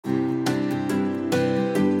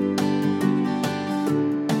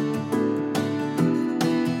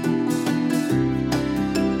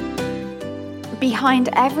Behind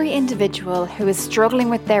every individual who is struggling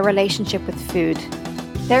with their relationship with food,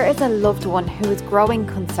 there is a loved one who is growing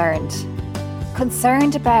concerned.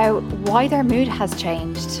 Concerned about why their mood has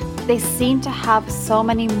changed. They seem to have so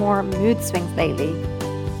many more mood swings lately.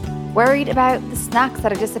 Worried about the snacks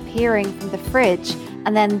that are disappearing from the fridge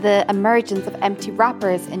and then the emergence of empty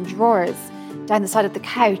wrappers in drawers, down the side of the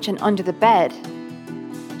couch and under the bed.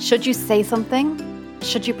 Should you say something?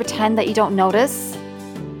 Should you pretend that you don't notice?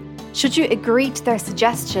 Should you agree to their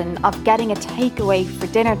suggestion of getting a takeaway for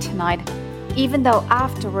dinner tonight, even though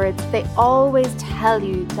afterwards they always tell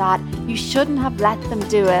you that you shouldn't have let them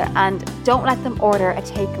do it and don't let them order a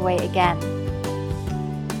takeaway again?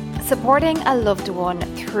 Supporting a loved one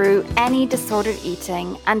through any disordered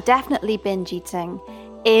eating, and definitely binge eating,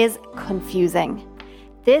 is confusing.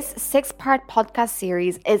 This 6-part podcast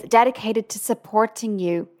series is dedicated to supporting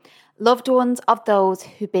you, loved ones of those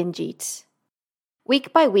who binge eat.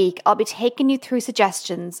 Week by week, I'll be taking you through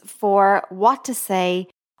suggestions for what to say,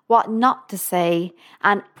 what not to say,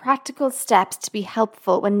 and practical steps to be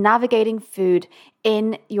helpful when navigating food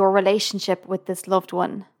in your relationship with this loved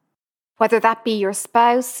one. Whether that be your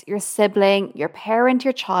spouse, your sibling, your parent,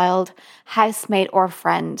 your child, housemate, or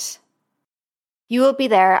friend. You will be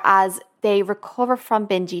there as they recover from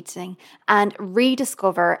binge eating and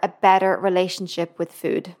rediscover a better relationship with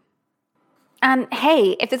food. And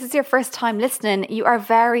hey, if this is your first time listening, you are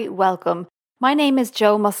very welcome. My name is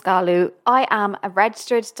Jo Moskalu. I am a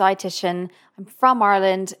registered dietitian. I'm from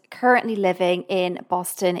Ireland, currently living in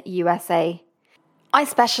Boston, USA. I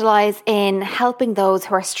specialise in helping those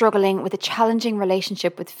who are struggling with a challenging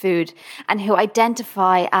relationship with food and who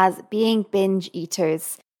identify as being binge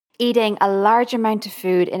eaters, eating a large amount of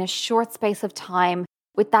food in a short space of time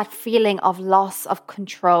with that feeling of loss of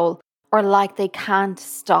control or like they can't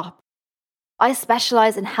stop. I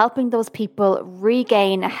specialise in helping those people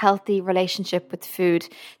regain a healthy relationship with food,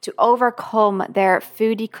 to overcome their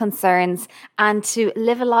foodie concerns and to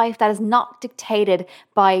live a life that is not dictated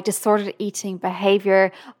by disordered eating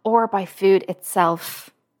behaviour or by food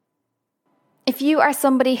itself. If you are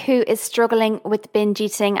somebody who is struggling with binge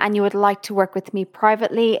eating and you would like to work with me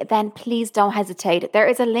privately, then please don't hesitate. There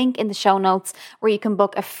is a link in the show notes where you can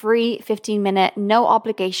book a free 15-minute, no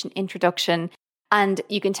obligation introduction. And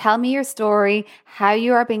you can tell me your story, how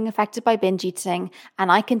you are being affected by binge eating,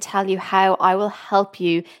 and I can tell you how I will help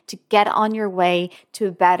you to get on your way to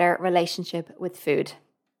a better relationship with food.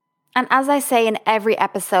 And as I say in every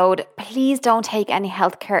episode, please don't take any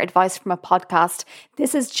healthcare advice from a podcast.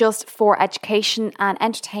 This is just for education and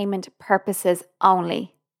entertainment purposes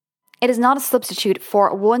only. It is not a substitute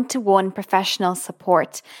for one-to-one professional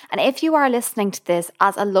support. And if you are listening to this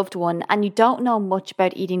as a loved one and you don't know much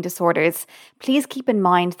about eating disorders, please keep in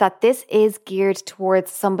mind that this is geared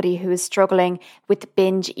towards somebody who is struggling with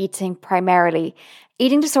binge eating primarily.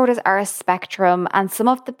 Eating disorders are a spectrum and some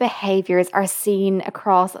of the behaviours are seen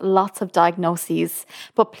across lots of diagnoses.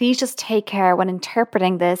 But please just take care when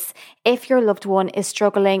interpreting this if your loved one is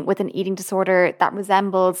struggling with an eating disorder that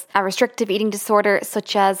resembles a restrictive eating disorder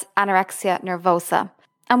such as anorexia nervosa.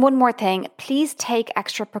 And one more thing, please take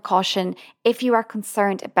extra precaution if you are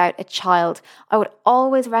concerned about a child. I would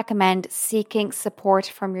always recommend seeking support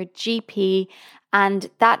from your GP, and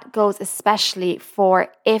that goes especially for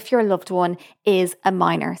if your loved one is a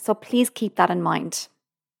minor. So please keep that in mind.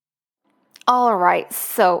 All right,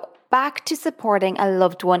 so back to supporting a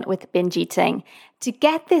loved one with binge eating. To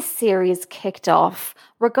get this series kicked off,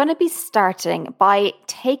 we're going to be starting by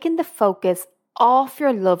taking the focus off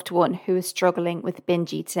your loved one who is struggling with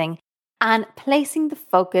binge eating and placing the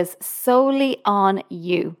focus solely on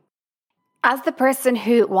you. As the person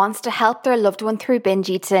who wants to help their loved one through binge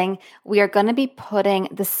eating, we are going to be putting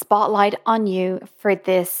the spotlight on you for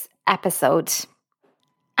this episode.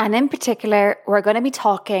 And in particular, we're going to be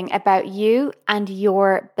talking about you and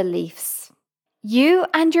your beliefs. You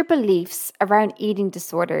and your beliefs around eating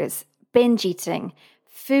disorders, binge eating,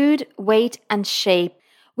 food, weight, and shape.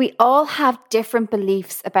 We all have different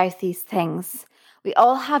beliefs about these things. We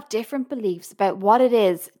all have different beliefs about what it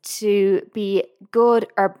is to be good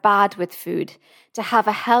or bad with food, to have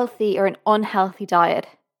a healthy or an unhealthy diet.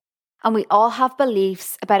 And we all have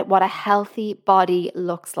beliefs about what a healthy body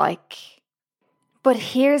looks like. But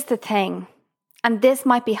here's the thing, and this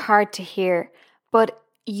might be hard to hear, but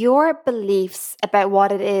your beliefs about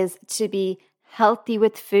what it is to be healthy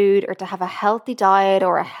with food or to have a healthy diet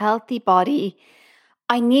or a healthy body,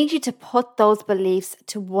 I need you to put those beliefs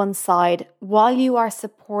to one side while you are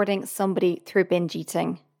supporting somebody through binge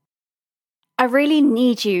eating. I really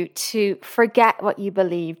need you to forget what you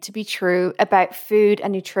believe to be true about food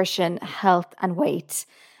and nutrition, health and weight,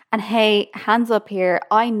 And hey, hands up here,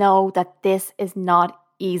 I know that this is not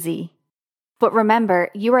easy. But remember,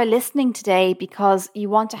 you are listening today because you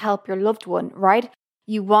want to help your loved one, right?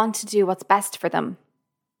 You want to do what's best for them.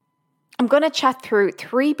 I'm going to chat through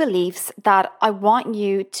 3 beliefs that I want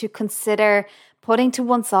you to consider putting to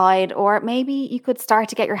one side, or maybe you could start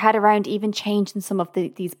to get your head around even changing some of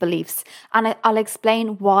these beliefs. And I'll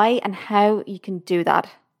explain why and how you can do that.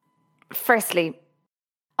 Firstly,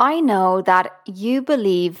 I know that you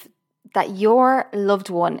believe that your loved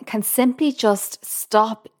one can simply just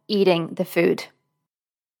stop eating the food.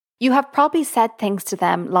 You have probably said things to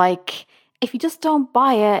them like, if you just don't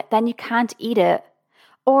buy it, then you can't eat it.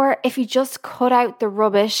 Or if you just cut out the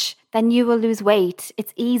rubbish, then you will lose weight.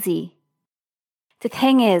 It's easy. The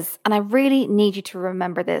thing is, and I really need you to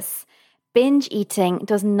remember this, binge eating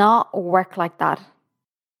does not work like that.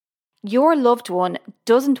 Your loved one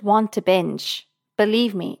doesn't want to binge.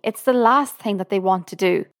 Believe me, it's the last thing that they want to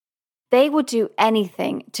do. They would do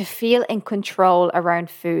anything to feel in control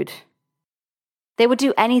around food. They would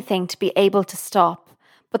do anything to be able to stop,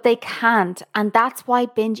 but they can't, and that's why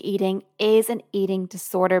binge eating is an eating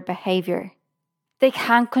disorder behavior. They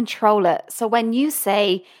can't control it. So when you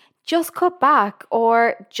say, just cut back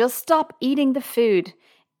or just stop eating the food,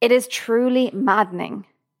 it is truly maddening.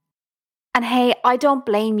 And hey, I don't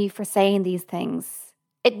blame you for saying these things.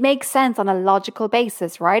 It makes sense on a logical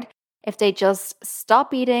basis, right? If they just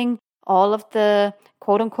stop eating all of the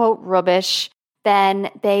quote unquote rubbish,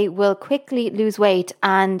 then they will quickly lose weight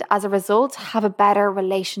and as a result have a better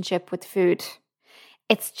relationship with food.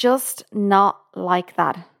 It's just not like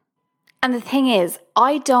that. And the thing is,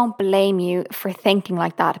 I don't blame you for thinking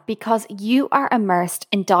like that because you are immersed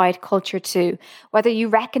in diet culture too, whether you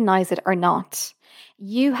recognize it or not.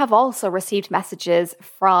 You have also received messages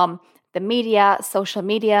from the media, social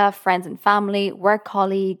media, friends and family, work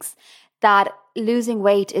colleagues, that losing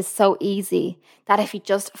weight is so easy, that if you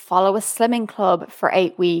just follow a slimming club for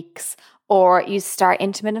 8 weeks or you start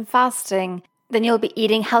intermittent fasting, then you'll be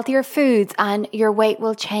eating healthier foods and your weight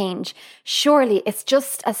will change. Surely it's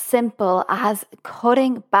just as simple as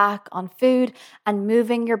cutting back on food and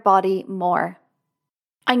moving your body more.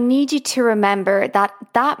 I need you to remember that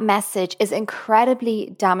that message is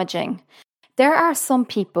incredibly damaging. There are some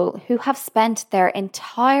people who have spent their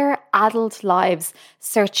entire adult lives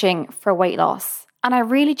searching for weight loss. And I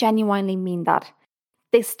really genuinely mean that.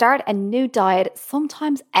 They start a new diet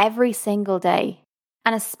sometimes every single day,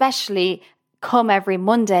 and especially come every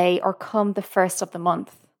Monday or come the first of the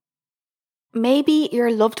month. Maybe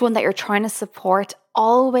your loved one that you're trying to support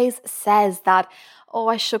always says that, oh,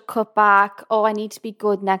 I should cut back. Oh, I need to be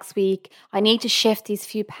good next week. I need to shift these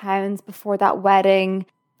few pounds before that wedding.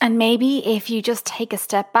 And maybe if you just take a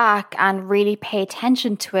step back and really pay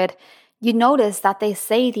attention to it, you notice that they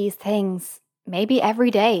say these things maybe every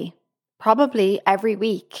day, probably every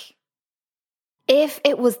week. If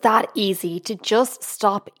it was that easy to just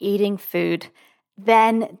stop eating food,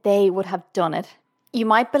 then they would have done it. You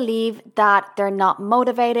might believe that they're not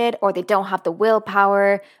motivated or they don't have the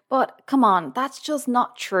willpower, but come on, that's just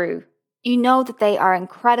not true. You know that they are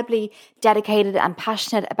incredibly dedicated and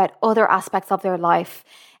passionate about other aspects of their life.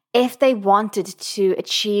 If they wanted to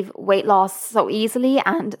achieve weight loss so easily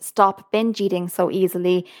and stop binge eating so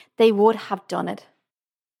easily, they would have done it.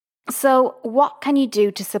 So what can you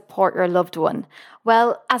do to support your loved one?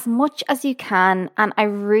 Well, as much as you can, and I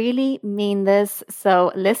really mean this,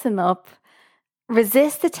 so listen up.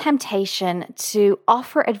 Resist the temptation to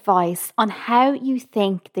offer advice on how you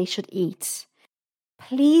think they should eat.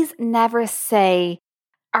 Please never say,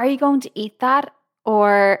 are you going to eat that?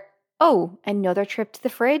 Or, oh, another trip to the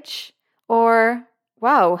fridge? Or,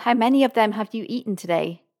 wow, how many of them have you eaten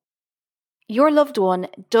today? Your loved one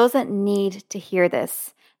doesn't need to hear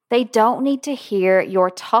this. They don't need to hear your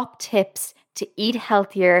top tips to eat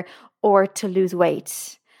healthier or to lose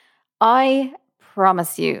weight. I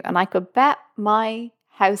promise you, and I could bet my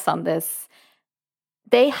house on this,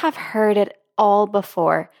 they have heard it all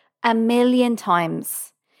before, 1,000,000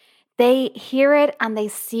 times. They hear it and they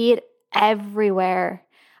see it everywhere.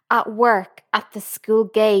 At work, at the school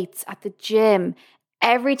gates, at the gym.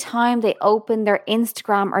 Every time they open their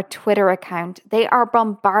Instagram or Twitter account, they are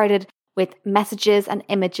bombarded with messages and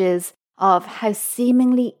images of how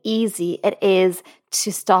seemingly easy it is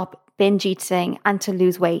to stop binge eating and to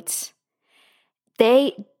lose weight.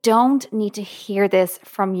 They don't need to hear this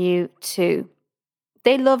from you too.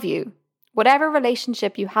 They love you. Whatever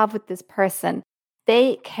relationship you have with this person,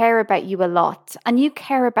 they care about you a lot and you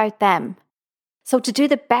care about them. So to do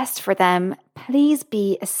the best for them, please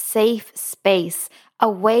be a safe space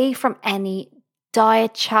away from any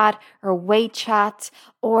diet chat or weight chat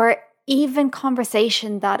or even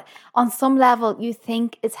conversation that on some level you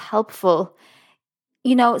think is helpful.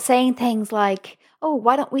 You know, saying things like, oh,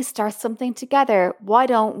 why don't we start something together? Why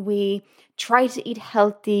don't we try to eat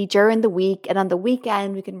healthy during the week, and on the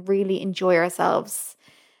weekend we can really enjoy ourselves?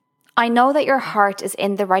 I know that your heart is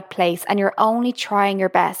in the right place and you're only trying your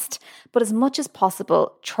best, but as much as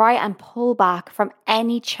possible, try and pull back from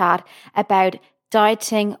any chat about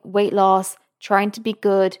dieting, weight loss, trying to be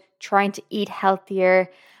good, trying to eat healthier,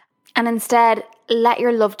 and instead let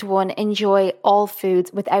your loved one enjoy all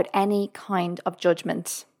foods without any kind of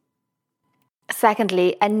judgment.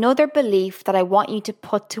 Secondly, another belief that I want you to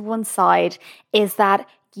put to one side is that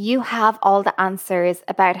you have all the answers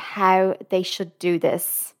about how they should do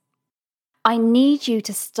this. I need you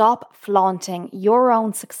to stop flaunting your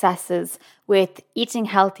own successes with eating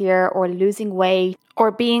healthier or losing weight or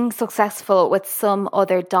being successful with some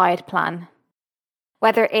other diet plan.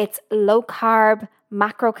 Whether it's low carb,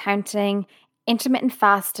 macro counting, intermittent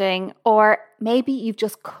fasting, or maybe you've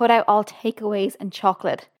just cut out all takeaways and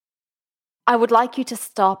chocolate. I would like you to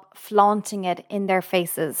stop flaunting it in their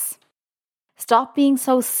faces. Stop being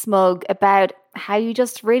so smug about how you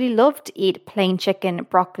just really love to eat plain chicken,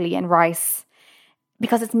 broccoli, and rice,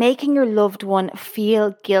 because it's making your loved one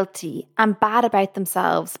feel guilty and bad about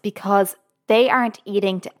themselves because they aren't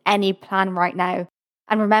eating to any plan right now.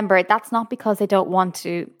 And remember, that's not because they don't want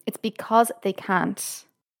to, it's because they can't.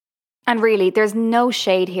 And really, there's no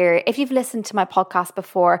shade here. If you've listened to my podcast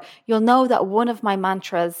before, you'll know that one of my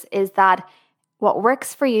mantras is that what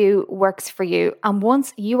works for you works for you. And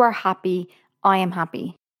once you are happy, I am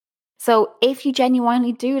happy. So if you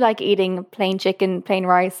genuinely do like eating plain chicken, plain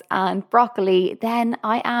rice, and broccoli, then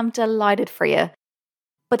I am delighted for you.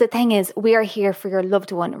 But the thing is, we are here for your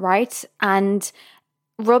loved one, right? And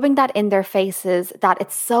rubbing that in their faces that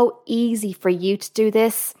it's so easy for you to do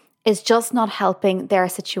this is just not helping their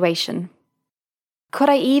situation. Could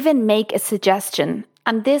I even make a suggestion?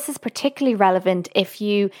 And this is particularly relevant if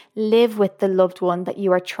you live with the loved one that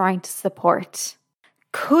you are trying to support.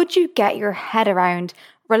 Could you get your head around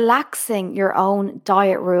relaxing your own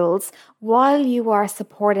diet rules while you are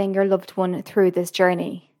supporting your loved one through this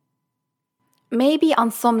journey? Maybe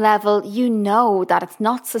on some level, you know that it's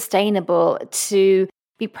not sustainable to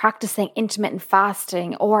be practicing intermittent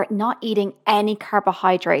fasting or not eating any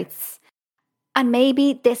carbohydrates. And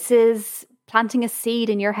maybe this is planting a seed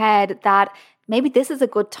in your head that maybe this is a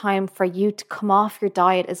good time for you to come off your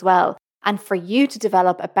diet as well and for you to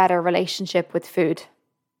develop a better relationship with food.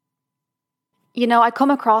 You know, I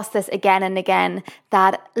come across this again and again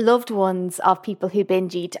that loved ones of people who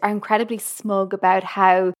binge eat are incredibly smug about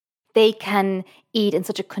how they can eat in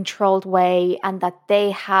such a controlled way and that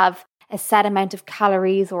they have a set amount of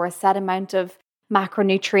calories or a set amount of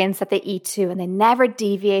macronutrients that they eat to and they never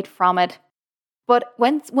deviate from it. But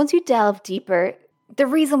once you delve deeper, the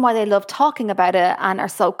reason why they love talking about it and are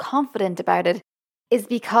so confident about it is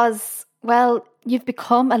because, well, you've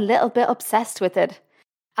become a little bit obsessed with it.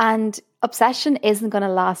 And obsession isn't going to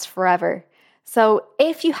last forever. So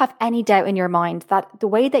if you have any doubt in your mind that the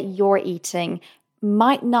way that you're eating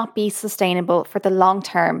might not be sustainable for the long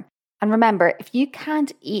term, and remember, if you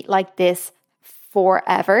can't eat like this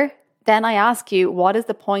forever, then I ask you, what is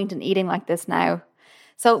the point in eating like this now?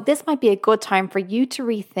 So this might be a good time for you to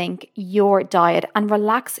rethink your diet and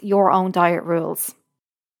relax your own diet rules.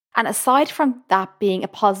 And aside from that being a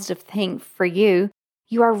positive thing for you,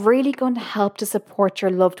 you are really going to help to support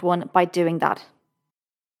your loved one by doing that.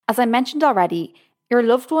 As I mentioned already, your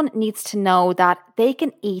loved one needs to know that they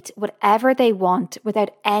can eat whatever they want without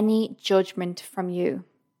any judgment from you.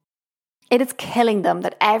 It is killing them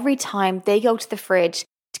that every time they go to the fridge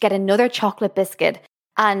to get another chocolate biscuit,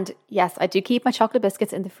 and yes, I do keep my chocolate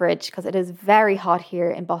biscuits in the fridge because it is very hot here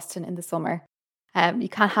in Boston in the summer. You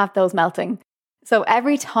can't have those melting. So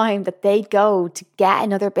every time that they go to get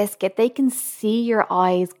another biscuit, they can see your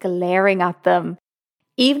eyes glaring at them.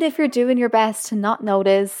 Even if you're doing your best to not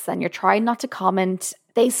notice and you're trying not to comment,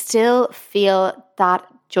 they still feel that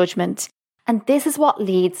judgment. And this is what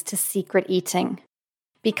leads to secret eating,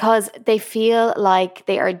 because they feel like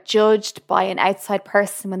they are judged by an outside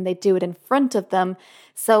person when they do it in front of them.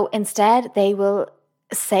 So instead, they will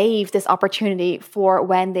save this opportunity for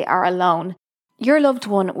when they are alone. Your loved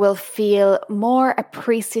one will feel more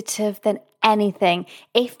appreciative than anything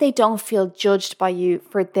if they don't feel judged by you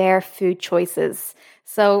for their food choices.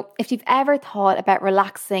 So if you've ever thought about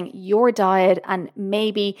relaxing your diet and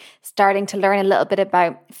maybe starting to learn a little bit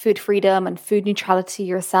about food freedom and food neutrality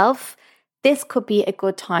yourself, this could be a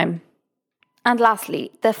good time. And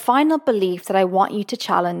lastly, the final belief that I want you to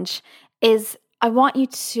challenge is I want you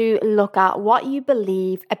to look at what you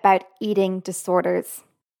believe about eating disorders.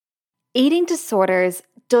 Eating disorders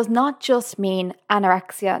does not just mean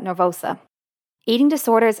anorexia nervosa. Eating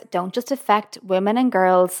disorders don't just affect women and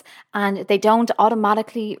girls, and they don't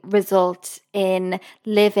automatically result in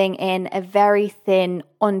living in a very thin,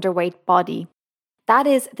 underweight body. That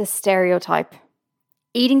is the stereotype.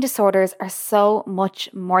 Eating disorders are so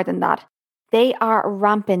much more than that. They are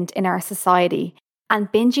rampant in our society,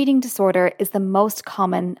 and binge eating disorder is the most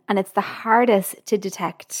common and it's the hardest to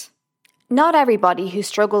detect. Not everybody who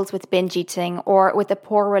struggles with binge eating or with a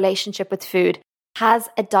poor relationship with food has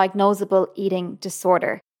a diagnosable eating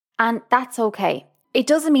disorder, and that's okay. It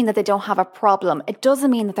doesn't mean that they don't have a problem. It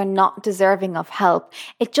doesn't mean that they're not deserving of help.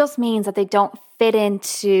 It just means that they don't fit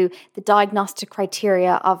into the diagnostic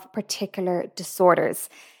criteria of particular disorders.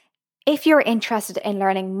 If you're interested in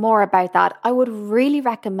learning more about that, I would really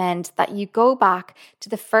recommend that you go back to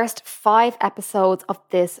the first 5 episodes of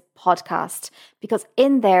this podcast, because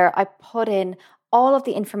in there I put in all of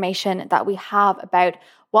the information that we have about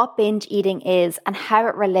what binge eating is and how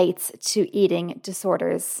it relates to eating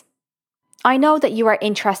disorders. I know that you are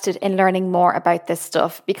interested in learning more about this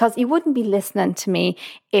stuff because you wouldn't be listening to me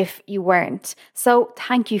if you weren't. So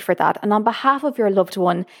thank you for that. And on behalf of your loved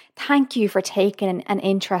one, thank you for taking an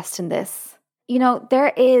interest in this. You know,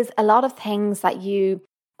 there is a lot of things that you,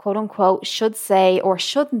 quote unquote, should say or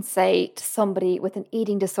shouldn't say to somebody with an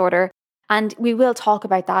eating disorder. And we will talk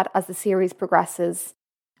about that as the series progresses.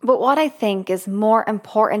 But what I think is more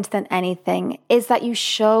important than anything is that you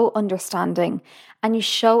show understanding and you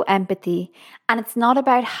show empathy. And it's not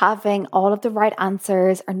about having all of the right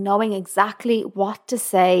answers or knowing exactly what to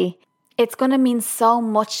say. It's going to mean so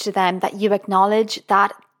much to them that you acknowledge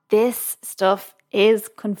that this stuff is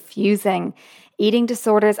confusing. Eating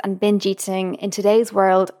disorders and binge eating in today's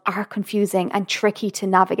world are confusing and tricky to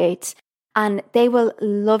navigate. And they will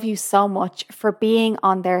love you so much for being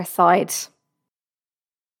on their side.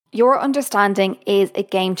 Your understanding is a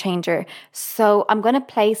game changer. So I'm going to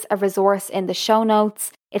place a resource in the show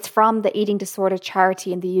notes. It's from the eating disorder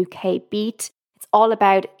charity in the UK, Beat. It's all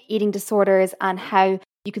about eating disorders and how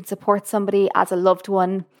you can support somebody as a loved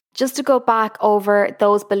one. Just to go back over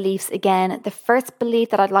those beliefs again, the first belief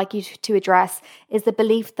that I'd like you to address is the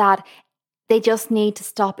belief that they just need to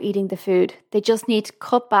stop eating the food. They just need to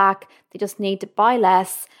cut back. They just need to buy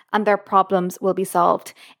less and their problems will be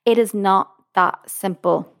solved. It is not that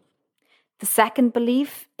simple. The second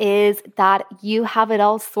belief is that you have it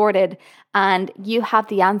all sorted and you have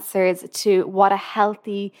the answers to what a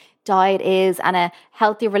healthy diet is and a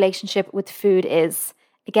healthy relationship with food is.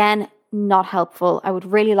 Again, not helpful. I would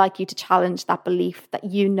really like you to challenge that belief that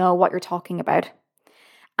you know what you're talking about.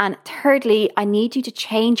 And thirdly, I need you to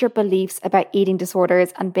change your beliefs about eating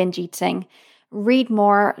disorders and binge eating. Read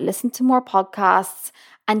more, listen to more podcasts,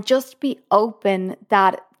 and just be open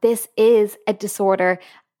that this is a disorder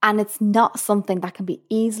and it's not something that can be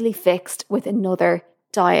easily fixed with another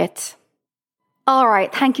diet. All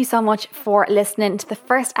right, thank you so much for listening to the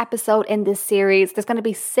first episode in this series. There's going to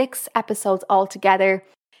be 6 episodes altogether.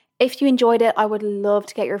 If you enjoyed it, I would love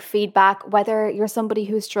to get your feedback, whether you're somebody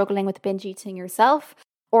who's struggling with binge eating yourself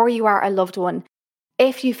or you are a loved one.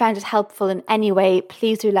 If you found it helpful in any way,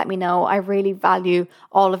 please do let me know. I really value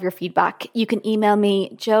all of your feedback. You can email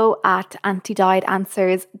me,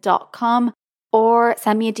 joe@antidiedanswers.com, or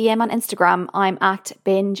send me a DM on Instagram. I'm at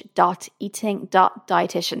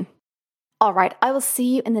binge.eating.dietitian. All right, I will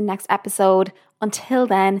see you in the next episode. Until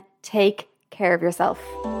then, take care of yourself.